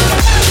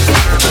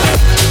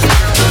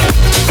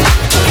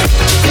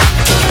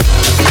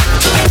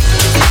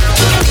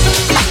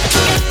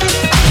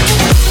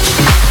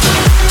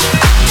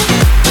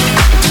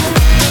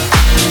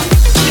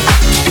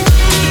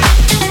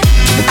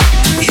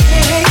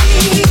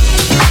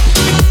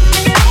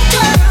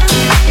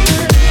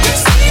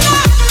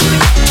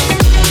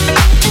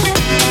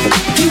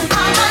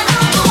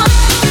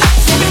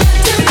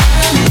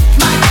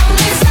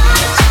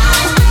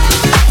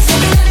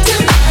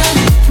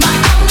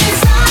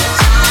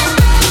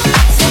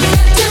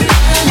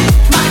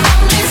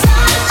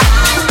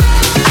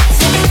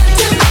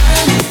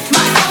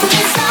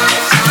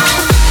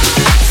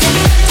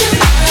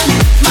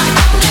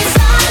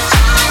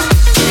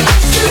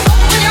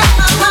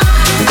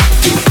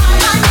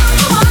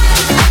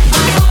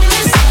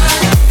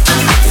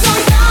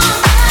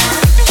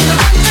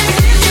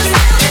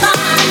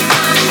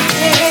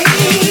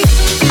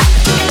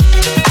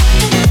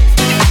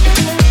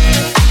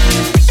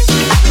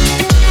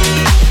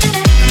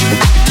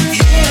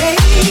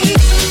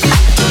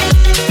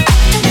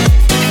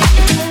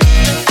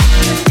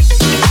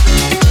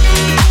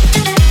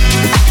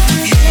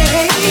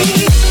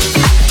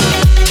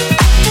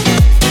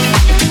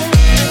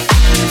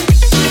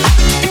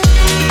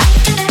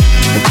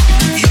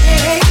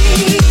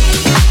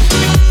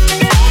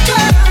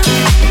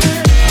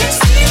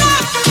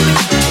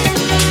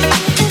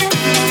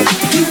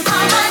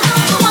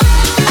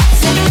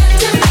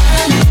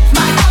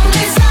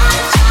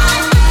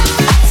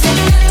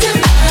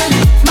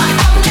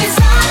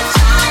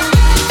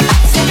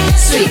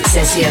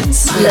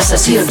 Les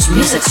sessions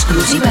més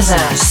exclusives a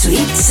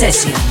Sweet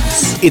Sessions.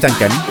 I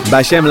tanquem.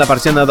 Baixem la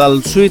persiana del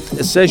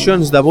Sweet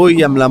Sessions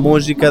d'avui amb la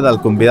música del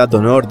convidat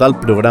d'honor del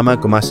programa,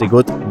 com ha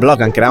sigut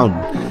Block and Crown,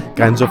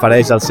 que ens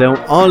ofereix el seu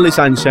Only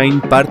Sunshine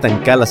per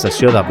tancar la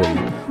sessió d'avui.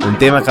 Un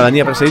tema que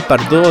venia precedit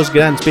per dos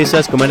grans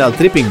peces com era el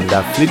Tripping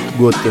de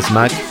Fleetwood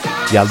Mac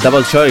i el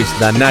Double Choice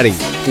de Nari.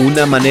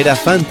 Una manera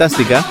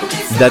fantàstica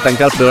de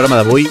tancar el programa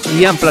d'avui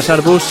i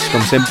emplaçar-vos,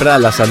 com sempre,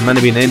 la setmana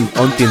vinent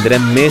on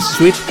tindrem més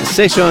Sweet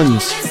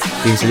Sessions.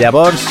 Fins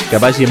llavors, que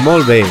vagi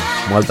molt bé.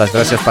 Moltes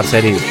gràcies per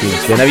ser-hi.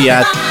 Fins ben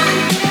aviat.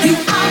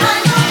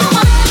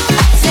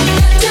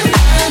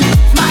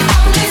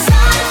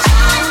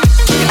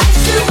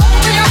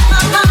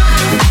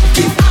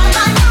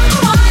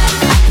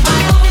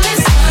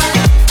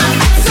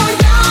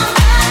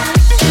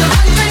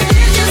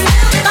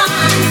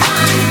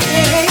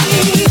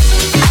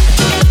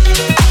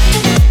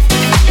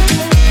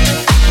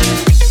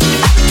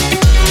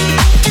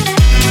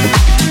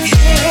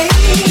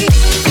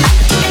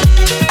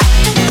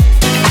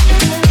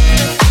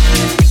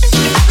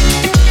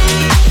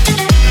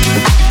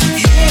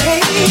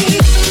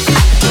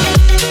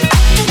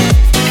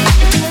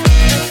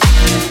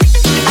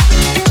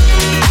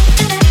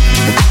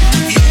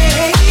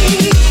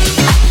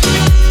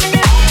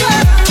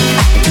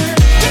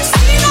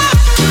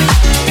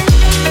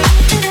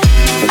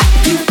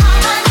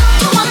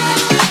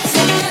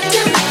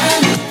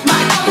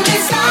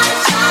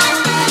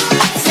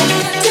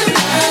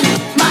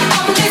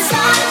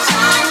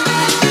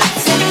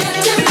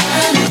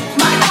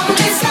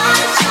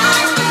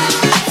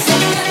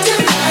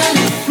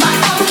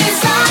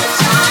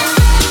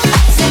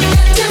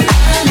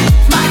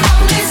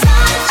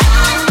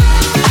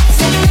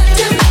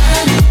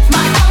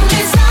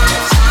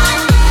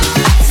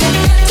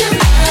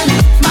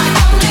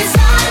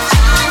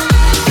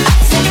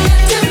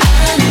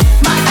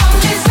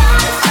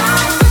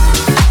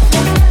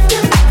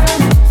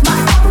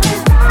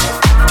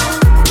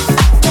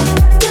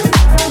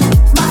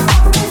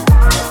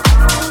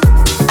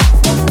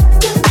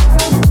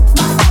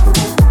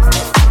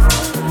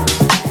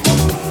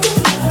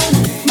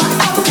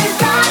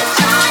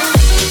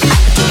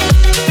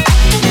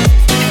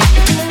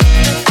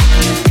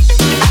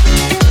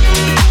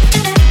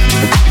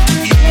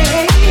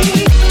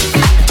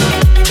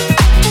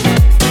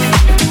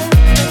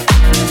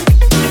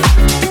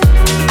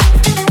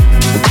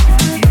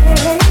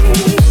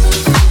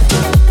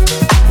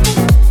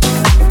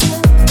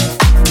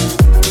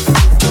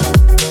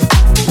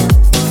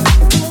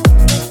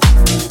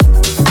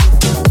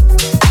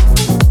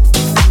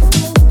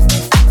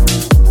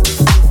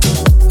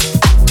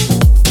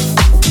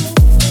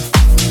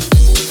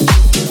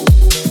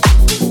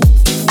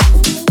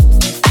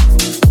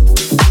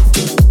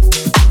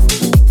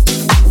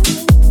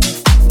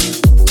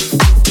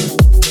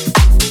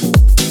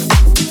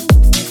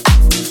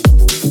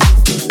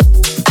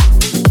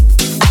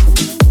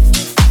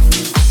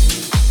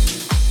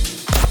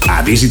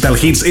 A Digital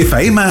Hits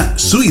FM,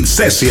 Sweet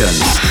Sessions.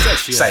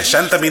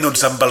 60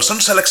 minuts amb els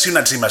sons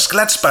seleccionats i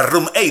mesclats per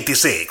Room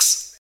 86.